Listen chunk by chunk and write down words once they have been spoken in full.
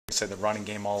say the running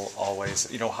game always.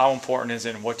 How important is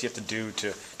it, and what do you have to do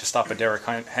to stop a Derrick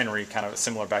Henry, kind of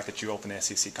similar back that you opened the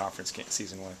SEC conference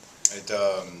season with?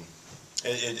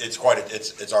 It's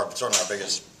certainly our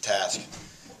biggest task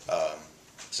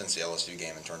since the LSU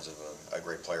game in terms of a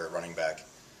great player at running back,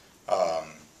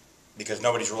 because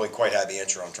nobody's really quite had the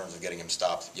answer in terms of getting him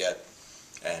stopped yet,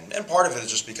 and part of it is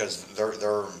just because they're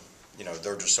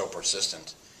just so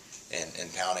persistent in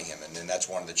pounding him, and that's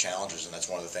one of the challenges, and that's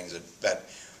one of the things that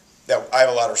I have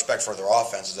a lot of respect for their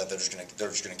offense, is that they're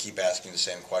just gonna keep asking the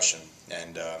same question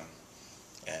and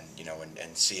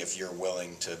see if you're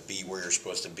willing to be where you're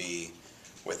supposed to be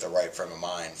with the right frame of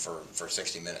mind for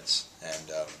 60 minutes.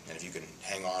 And if you can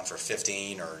hang on for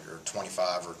 15 or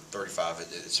 25 or 35,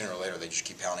 sooner or later they just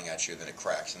keep pounding at you, then it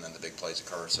cracks, and then the big plays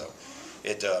occur. So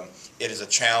it is a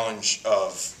challenge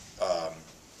of,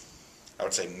 I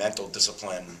would say, mental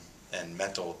discipline and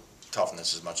mental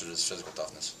toughness as much as it is physical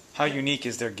toughness. How unique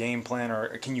is their game plan,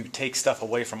 or can you take stuff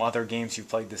away from other games you've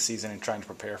played this season and trying to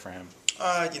prepare for him?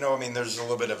 There's a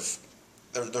little bit of,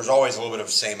 there's always a little bit of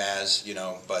same as,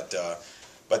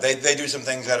 but they do some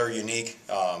things that are unique,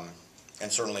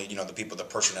 and certainly, the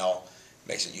personnel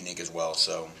makes it unique as well.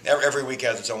 So every week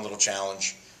has its own little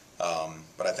challenge,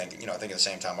 but I think at the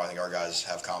same time, I think our guys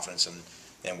have confidence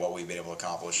in what we've been able to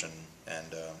accomplish, and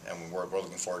we're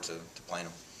looking forward to playing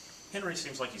them. Henry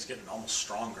seems like he's getting almost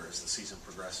stronger as the season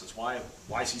progresses. Why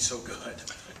is he so good?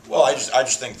 Well, I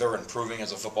just think they're improving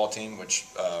as a football team, which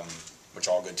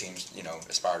all good teams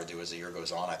aspire to do as the year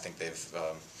goes on. I think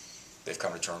they've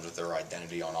come to terms with their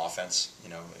identity on offense.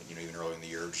 Even early in the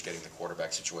year, just getting the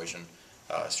quarterback situation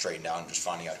straightened out and just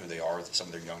finding out who they are. Some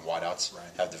of their young wideouts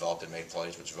have developed and made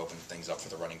plays, which have opened things up for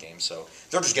the running game. So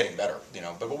they're just getting better,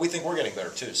 But we think we're getting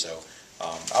better too. So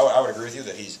I would agree with you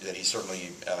that he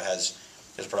certainly has.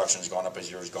 His production has gone up as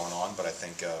the year has gone on, but I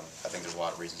think there's a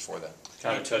lot of reasons for that.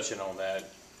 Kind of touching on that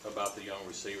about the young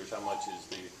receivers, how much is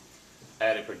the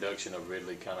added production of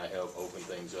Ridley kind of help open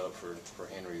things up for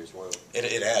Henry as well?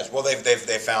 It has. Well, they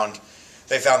found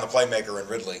the playmaker in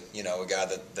Ridley. A guy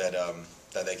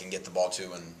that they can get the ball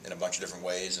to in a bunch of different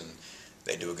ways, and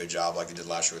they do a good job, like they did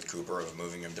last year with Cooper, of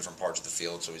moving him different parts of the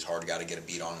field. So he's hard guy to get a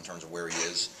beat on in terms of where he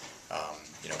is.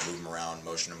 Move him around,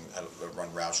 motion him,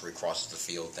 run routes where he crosses the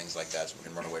field, things like that, so we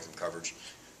can run away from coverage.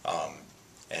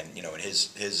 And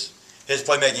his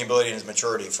playmaking ability and his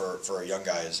maturity for a young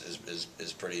guy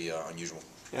is pretty unusual.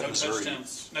 No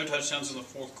touchdowns in the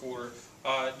fourth quarter.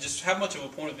 Just how much of a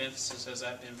point of emphasis has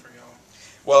that been for y'all?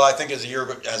 Well, I think as the year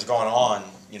has gone on,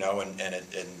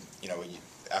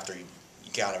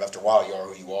 after a while, you are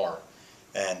who you are,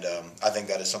 and I think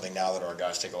that is something now that our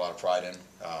guys take a lot of pride in.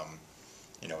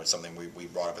 It's something we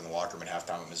brought up in the locker room at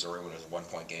halftime at Missouri when it was a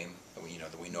 1-point game. That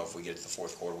we know if we get to the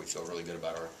fourth quarter, we feel really good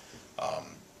about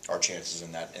our chances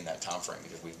in that time frame,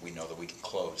 because we know that we can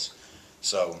close.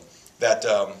 So that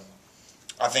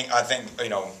I think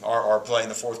our play in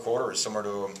the fourth quarter is similar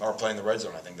to our play in the red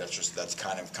zone. I think that's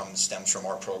kind of stems from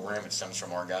our program. It stems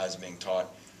from our guys being taught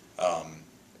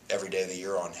every day of the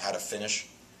year on how to finish.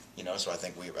 So I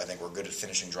think we're good at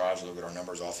finishing drives. We look at our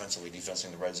numbers offensively,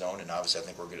 defensively in the red zone, and obviously I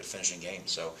think we're good at finishing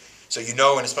games. So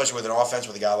and especially with an offense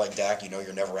with a guy like Dak,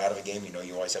 you're never out of a game.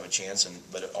 You always have a chance,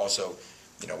 but also,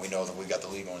 we know that we've got the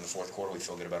lead going in the fourth quarter. We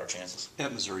feel good about our chances.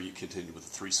 At Missouri, you continued with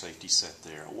a 3-safety set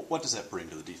there. What does that bring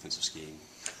to the defensive scheme?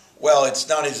 Well, it's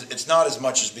not as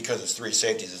much as because it's 3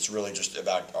 safeties. It's really just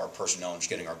about our personnel and just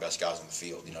getting our best guys on the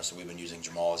field. So we've been using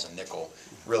Jamal as a nickel.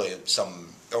 Really,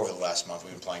 over the last month,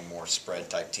 we've been playing more spread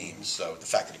type teams. So the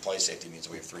fact that he plays safety means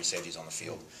we have 3 safeties on the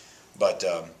field. But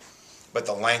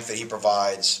the length that he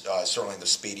provides, certainly the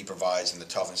speed he provides, and the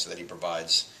toughness that he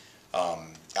provides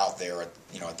out there,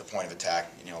 at the point of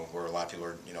attack, where a lot of people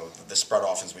are, the spread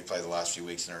offense we played the last few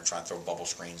weeks, and they're trying to throw bubble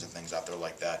screens and things out there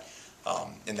like that.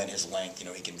 And then his length,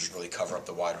 he can just really cover up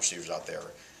the wide receivers out there.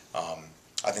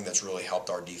 I think that's really helped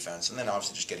our defense. And then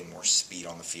obviously just getting more speed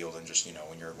on the field, and just,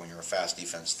 when you're a fast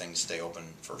defense, things stay open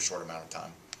for a short amount of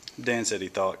time. Dan said he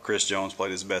thought Chris Jones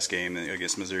played his best game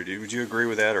against Missouri. Would you agree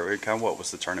with that, or kind of what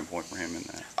was the turning point for him in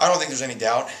that? I don't think there's any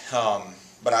doubt.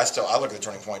 But I look at the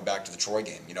turning point back to the Troy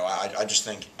game. I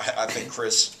think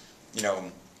Chris,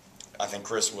 I think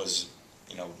Chris was,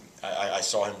 I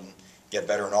saw him get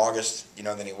better in August,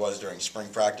 than he was during spring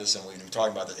practice, and we've been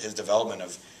talking about his development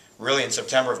of really in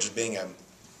September of just being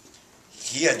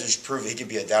he had just proved he could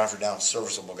be a down-for-down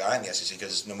serviceable guy in the SEC,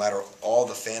 because no matter all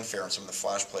the fanfare and some of the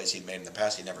flash plays he'd made in the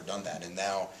past, he'd never done that. And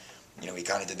now, he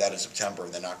kind of did that in September,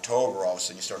 and then October, all of a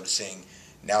sudden you started seeing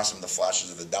now some of the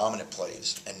flashes of the dominant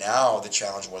plays. And now the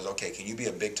challenge was, okay, can you be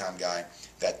a big-time guy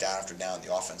that down after down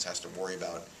the offense has to worry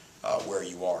about where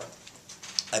you are?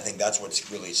 I think that's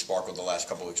what's really sparkled the last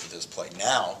couple of weeks with his play.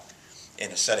 Now,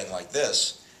 in a setting like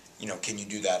this, can you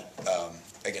do that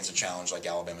against a challenge like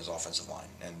Alabama's offensive line?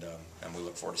 And we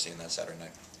look forward to seeing that Saturday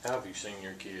night. How have you seen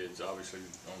your kids, obviously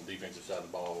on the defensive side of the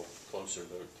ball, closer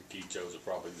to Keith Joseph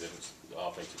probably than the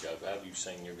offensive guys? How have you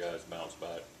seen your guys bounce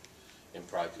back in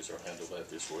practice or handle that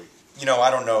this week?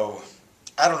 I don't know.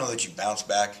 I don't know that you bounce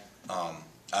back. I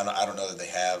don't know that they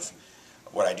have.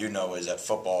 What I do know is that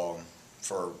football,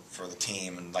 for the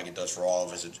team, and like it does for all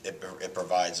of us, it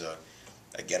provides a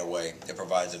getaway. It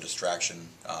provides a distraction.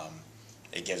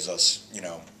 It gives us,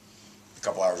 a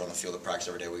couple hours on the field of practice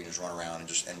every day where you can just run around and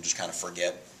just kind of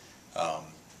forget.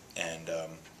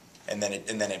 And then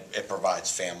it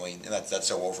provides family, and that's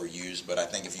so overused. But I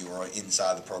think if you were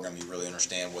inside the program, you really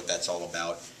understand what that's all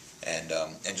about, and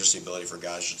just the ability for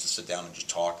guys just to sit down and just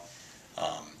talk.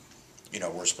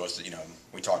 We're supposed to,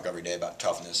 we talk every day about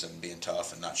toughness and being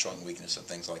tough and not showing weakness and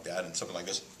things like that. And something like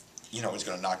this, is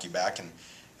going to knock you back,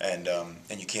 and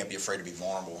you can't be afraid to be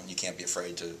vulnerable, and you can't be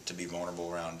afraid to be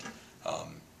vulnerable around,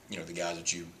 the guys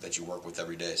that you work with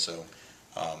every day. So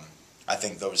I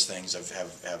think those things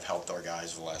have helped our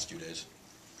guys the last few days.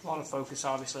 A lot of focus,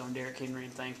 obviously, on Derrick Henry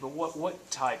and things, but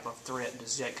what type of threat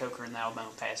does Zach Coker in the Alabama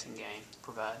passing game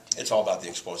provide? It's all about the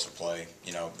explosive play.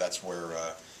 That's where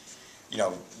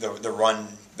the run.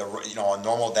 On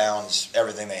normal downs,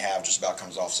 everything they have just about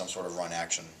comes off some sort of run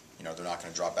action. They're not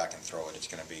going to drop back and throw it. It's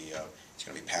going to be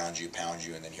pound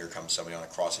you, and then here comes somebody on a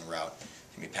crossing route.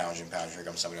 It's going to be pound you. Here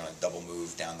comes somebody on a double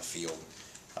move down the field.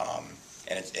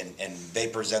 And they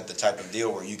present the type of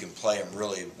deal where you can play them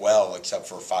really well, except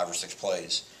for 5 or 6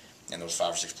 plays. And those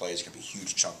 5 or 6 plays can be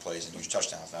huge chunk plays and huge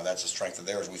touchdowns. Now, that's a strength of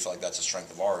theirs. We feel like that's a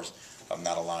strength of ours, of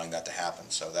not allowing that to happen.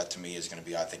 So that, to me, is going to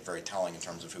be, I think, very telling in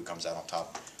terms of who comes out on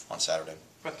top on Saturday.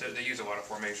 But they use a lot of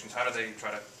formations. How do they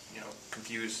try to,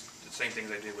 confuse the same things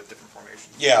they do with different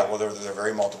formations? Yeah, well, they're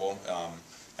very multiple,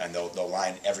 and they'll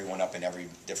line everyone up in every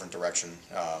different direction.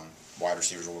 Wide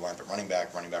receivers will line up at running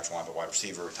backs will line up at wide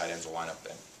receiver, tight ends will line up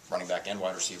at running back and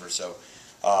wide receiver. So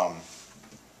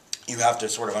you have to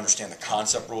sort of understand the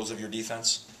concept rules of your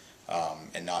defense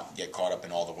and not get caught up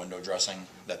in all the window dressing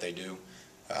that they do,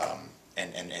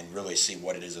 and really see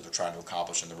what it is that they're trying to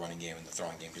accomplish in the running game and the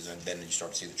throwing game, because then you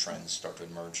start to see the trends start to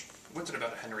emerge. What's it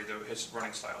about Henry, though, his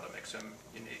running style that makes him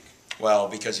unique? Well,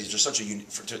 because he's just such a unique,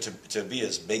 to be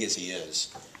as big as he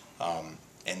is,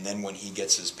 and then when he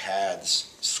gets his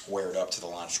pads squared up to the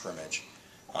line of scrimmage,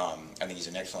 I think he's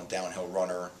an excellent downhill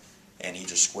runner, and he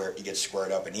gets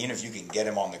squared up, and even if you can get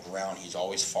him on the ground, he's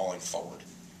always falling forward,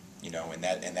 and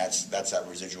that's that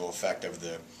residual effect of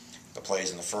the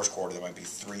plays in the first quarter. There might be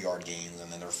 3-yard gains,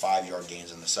 and then there are 5-yard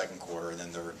gains in the second quarter, and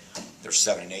then there's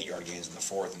 7 and 8-yard gains in the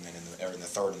fourth, and then in the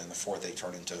third, and then the fourth they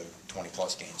turn into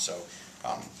 20+ gains. So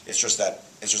it's just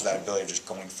that ability of just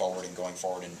going forward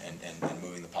and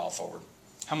moving the pile forward.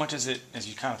 How much is it, as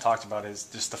you kind of talked about, is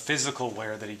just the physical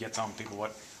wear that he gets on people?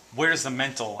 Where does the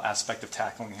mental aspect of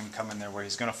tackling him come in there, where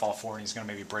he's going to fall forward and he's going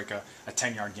to maybe break a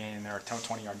 10-yard gain in there, or a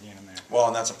 20-yard gain in there? Well,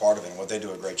 and that's a part of it. And what they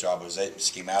do a great job of is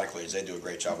they do a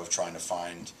great job of trying to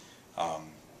find,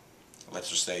 let's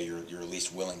just say, your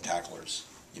least willing tacklers.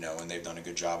 And they've done a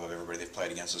good job of everybody they've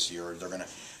played against this year. They're going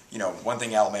to, one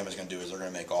thing Alabama's going to do is they're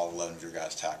going to make all 11 of your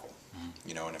guys tackle.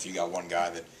 Mm-hmm. And if you got one guy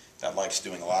that likes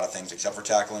doing a lot of things except for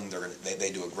tackling,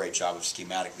 they do a great job of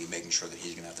schematically making sure that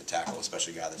he's going to have to tackle,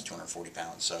 especially a guy that's 240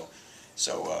 pounds. So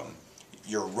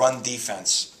your run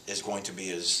defense is going to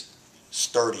be as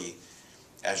sturdy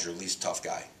as your least tough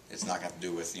guy. It's not going to have to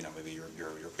do with maybe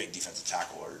your big defensive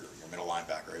tackle or your middle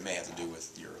linebacker. It may have to do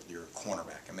with your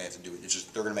cornerback. It may have to do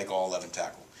with they're going to make all 11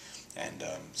 tackle, and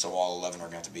so all 11 are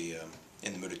going to be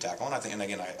in the mood to tackle. And I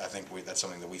think that's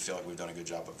something that we feel like we've done a good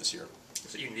job of this year.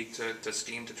 Is it unique to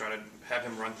scheme to try to have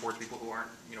him run towards people who aren't,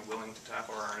 willing to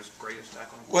tackle or aren't as great as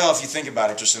tackling? Well, if you think about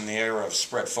it, just in the era of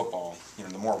spread football,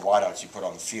 the more wideouts you put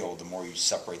on the field, the more you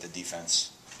separate the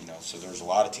defense. So there's a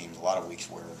lot of teams, a lot of weeks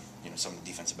where some of the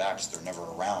defensive backs, they're never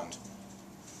around.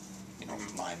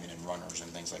 Linemen and runners and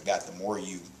things like that. The more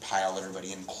you pile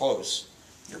everybody in close,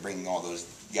 you're bringing all those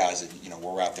guys that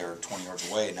we're out there 20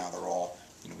 yards away. Now they're all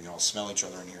we all smell each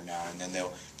other in here now, and then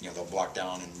they'll block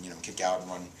down and kick out and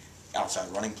run outside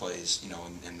running plays,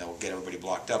 and they'll get everybody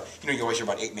blocked up. You always hear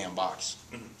about 8-man box.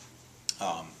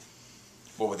 Mm-hmm.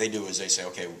 Well, what they do is they say,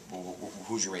 okay, well,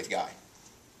 who's your 8th guy?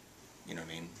 You know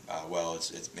what I mean? Well,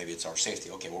 maybe it's our safety.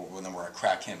 Okay, well, then we're going to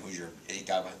crack him. Who's your 8th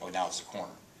guy? Oh, now it's the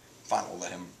corner. Fine, we'll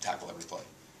let him tackle every play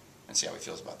and see how he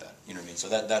feels about that. You know what I mean? So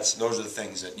those are the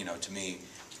things that, to me,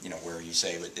 where you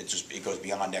say it goes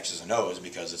beyond X's and O's,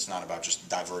 because it's not about just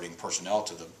diverting personnel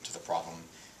to the problem.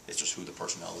 It's just who the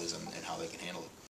personnel is and how they can handle it.